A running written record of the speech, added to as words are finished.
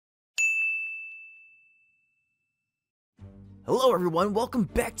Hello everyone, welcome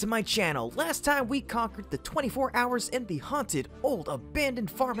back to my channel. Last time we conquered the 24 hours in the haunted, old, abandoned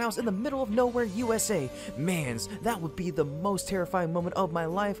farmhouse in the middle of nowhere, USA. Mans, that would be the most terrifying moment of my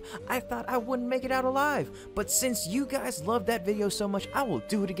life. I thought I wouldn't make it out alive, but since you guys loved that video so much, I will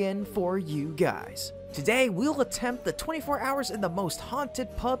do it again for you guys. Today, we'll attempt the 24 hours in the most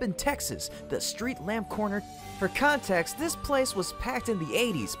haunted pub in Texas, the Street Lamp Corner. For context, this place was packed in the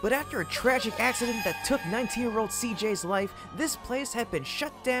 80s, but after a tragic accident that took 19-year-old CJ's life, this place had been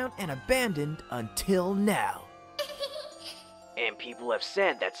shut down and abandoned until now. And people have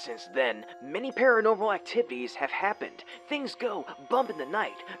said that since then, many paranormal activities have happened. Things go bump in the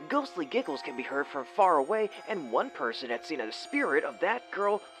night, ghostly giggles can be heard from far away, and one person had seen a spirit of that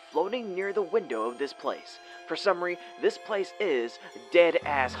girl floating near the window of this place. For summary, this place is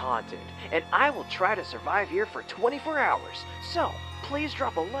dead-ass haunted, and I will try to survive here for 24 hours. So, please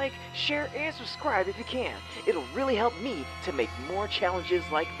drop a like, share, and subscribe if you can. It'll really help me to make more challenges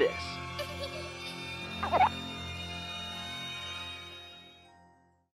like this.